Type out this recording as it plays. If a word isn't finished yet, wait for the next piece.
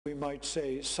we might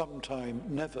say sometime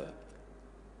never.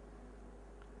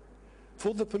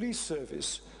 For the police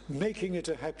service, making it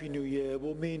a Happy New Year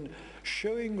will mean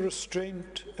showing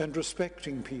restraint and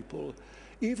respecting people,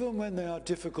 even when they are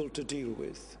difficult to deal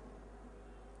with.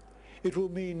 It will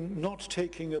mean not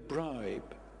taking a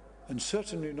bribe, and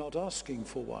certainly not asking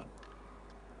for one.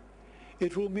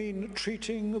 It will mean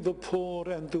treating the poor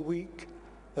and the weak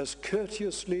as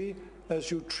courteously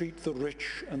as you treat the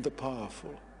rich and the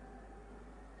powerful.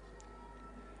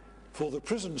 For the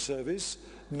prison service,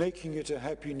 making it a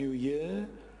Happy New Year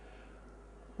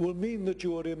will mean that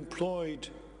you are employed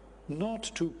not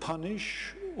to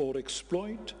punish or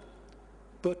exploit,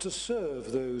 but to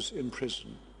serve those in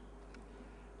prison.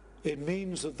 It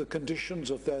means that the conditions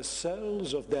of their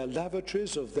cells, of their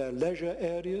lavatories, of their leisure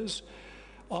areas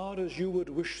are as you would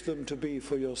wish them to be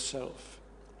for yourself.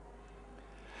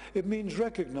 It means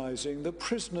recognizing that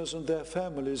prisoners and their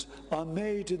families are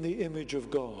made in the image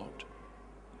of God,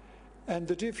 and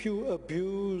that if you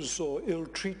abuse or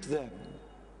ill-treat them,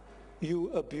 you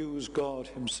abuse God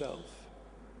himself.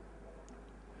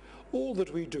 All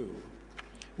that we do,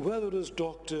 whether as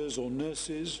doctors or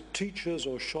nurses, teachers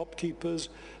or shopkeepers,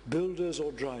 builders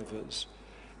or drivers,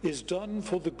 is done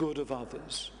for the good of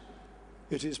others.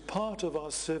 It is part of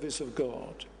our service of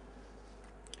God.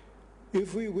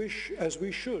 If we wish, as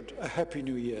we should, a Happy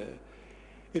New Year,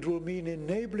 it will mean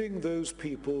enabling those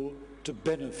people to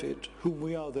benefit whom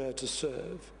we are there to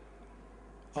serve.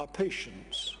 Our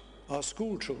patients, our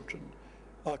school children,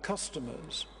 our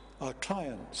customers, our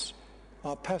clients,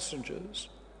 our passengers,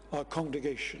 our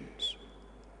congregations.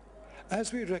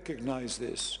 As we recognize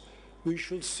this, we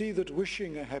shall see that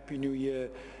wishing a Happy New Year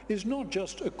is not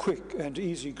just a quick and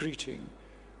easy greeting,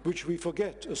 which we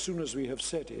forget as soon as we have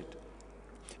said it.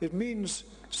 It means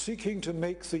seeking to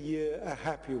make the year a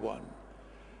happy one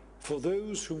for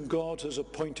those whom God has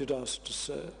appointed us to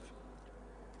serve.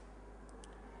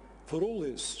 For all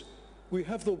this, we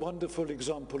have the wonderful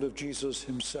example of Jesus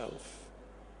himself.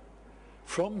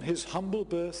 From his humble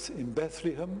birth in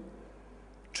Bethlehem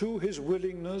to his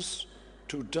willingness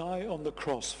to die on the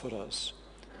cross for us,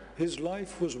 his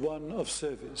life was one of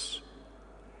service.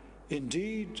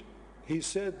 Indeed, he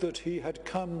said that he had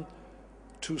come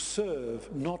to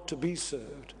serve, not to be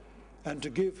served, and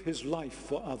to give his life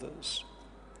for others.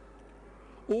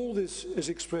 All this is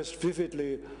expressed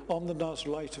vividly on the last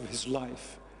night of his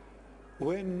life,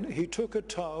 when he took a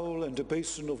towel and a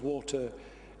basin of water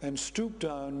and stooped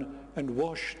down and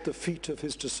washed the feet of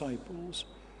his disciples,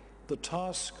 the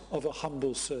task of a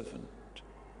humble servant.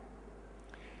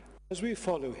 As we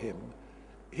follow him,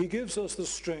 he gives us the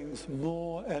strength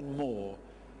more and more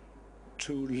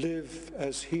to live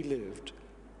as he lived,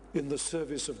 in the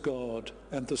service of God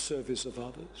and the service of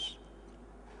others.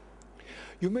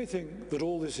 You may think that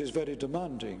all this is very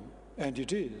demanding, and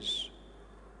it is.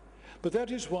 But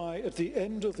that is why at the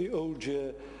end of the old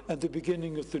year and the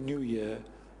beginning of the new year,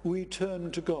 we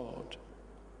turn to God.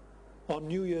 On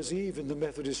New Year's Eve in the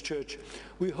Methodist Church,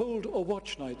 we hold a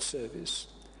watch night service.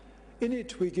 In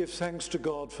it, we give thanks to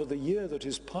God for the year that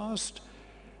is past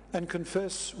and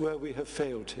confess where we have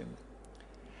failed him.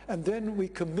 And then we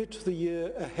commit the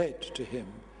year ahead to him,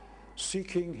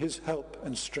 seeking his help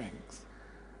and strength.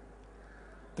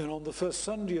 Then on the first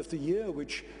Sunday of the year,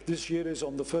 which this year is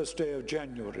on the first day of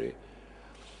January,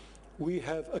 we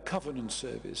have a covenant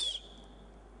service.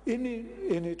 In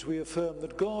it we affirm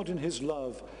that God in his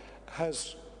love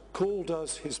has called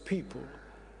us his people,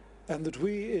 and that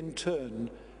we in turn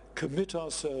commit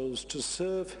ourselves to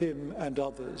serve him and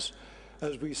others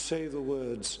as we say the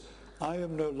words, "I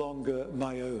am no longer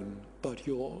my own, but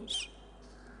yours."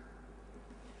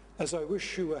 As I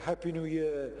wish you a Happy New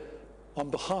Year on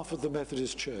behalf of the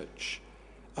Methodist Church,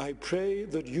 I pray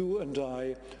that you and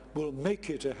I will make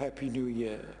it a Happy New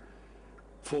Year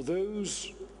for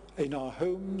those in our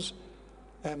homes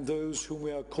and those whom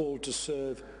we are called to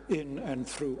serve in and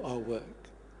through our work.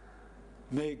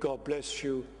 May God bless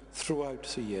you throughout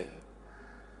the year.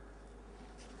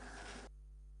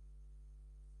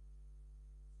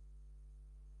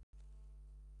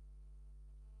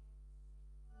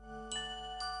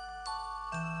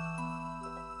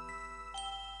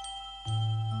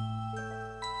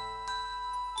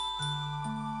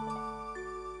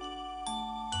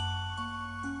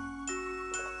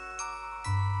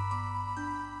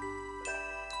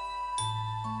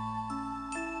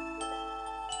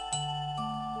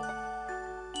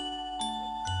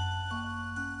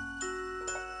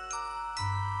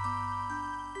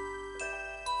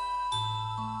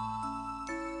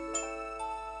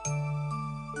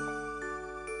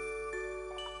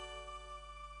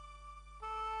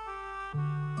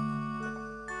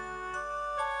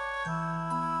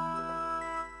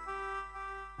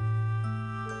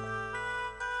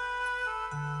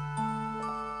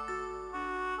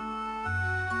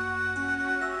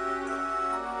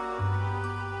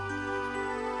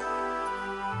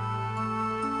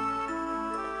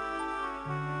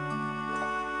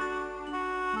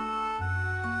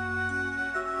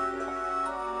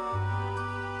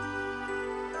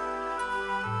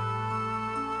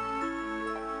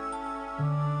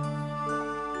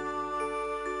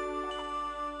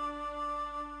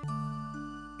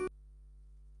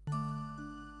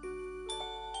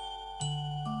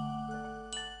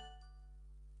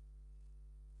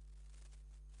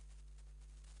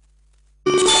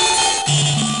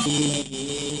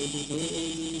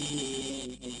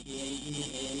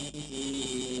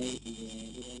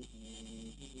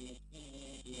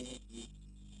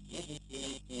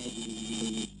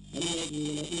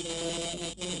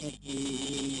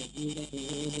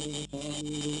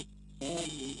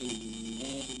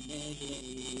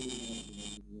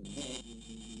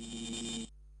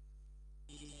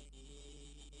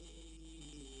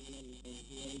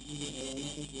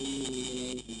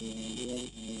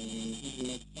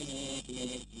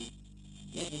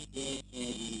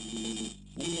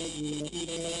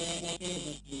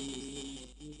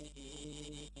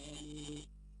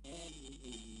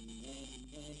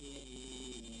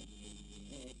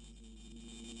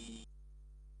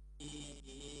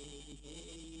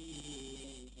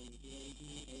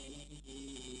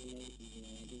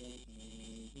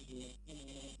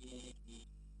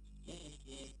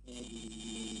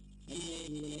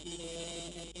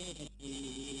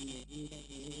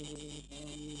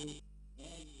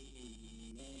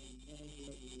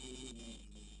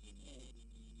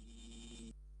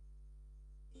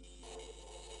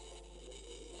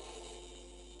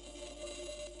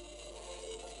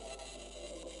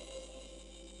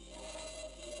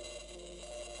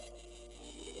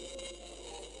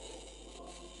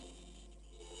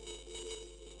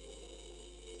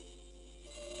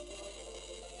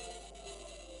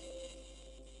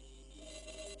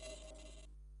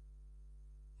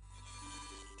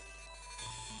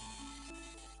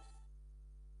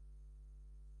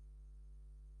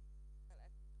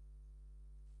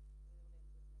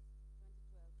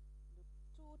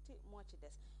 much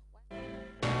des.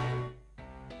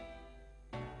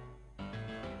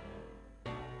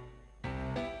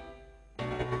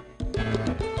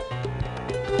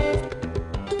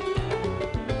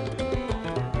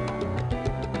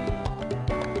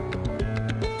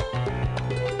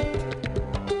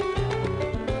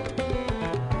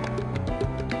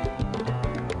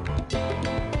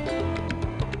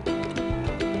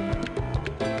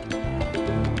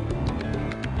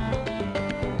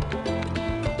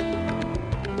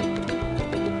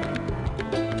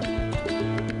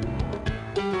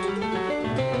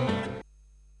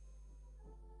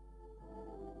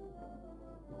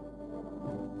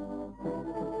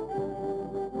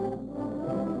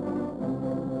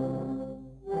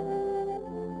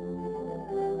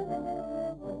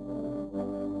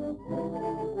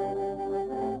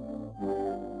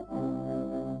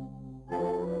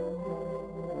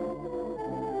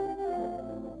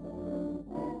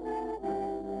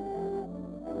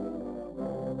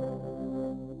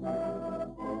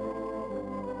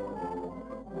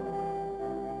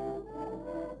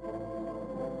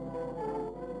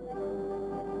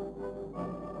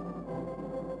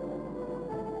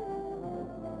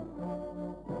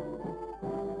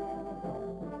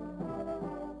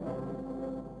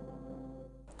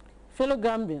 Fellow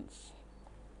Gambians,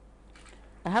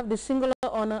 I have the singular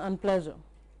honor and pleasure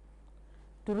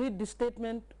to read the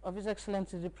statement of His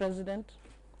Excellency the President,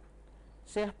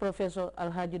 Sheikh Professor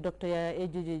Alhaji Dr. Yaya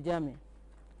AJJ Jammeh,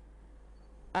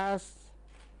 as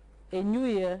a new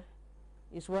year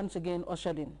is once again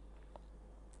ushered in.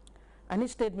 And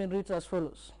his statement reads as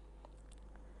follows.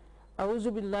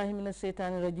 A'udhu billahi minash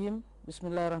shaitani rajim,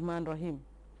 Bismillahir Rahmanir Rahim.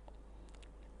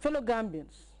 Fellow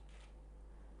Gambians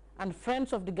and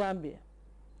friends of the Gambia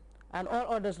and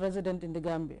all others resident in the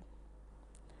Gambia,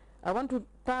 I want to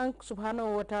thank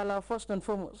Subhanahu wa Ta'ala first and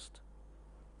foremost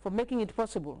for making it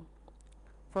possible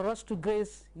for us to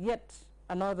grace yet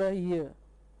another year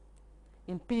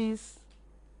in peace,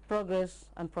 progress,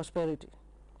 and prosperity.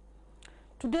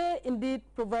 Today indeed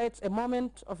provides a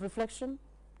moment of reflection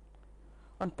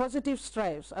on positive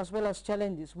strides as well as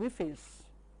challenges we face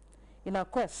in our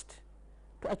quest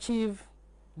to achieve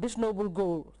this noble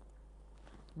goal,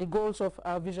 the goals of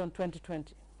our Vision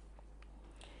 2020.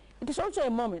 It is also a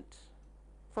moment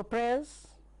for prayers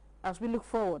as we look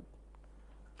forward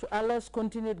to Allah's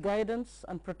continued guidance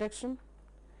and protection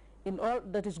in all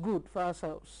that is good for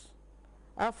ourselves,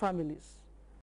 our families,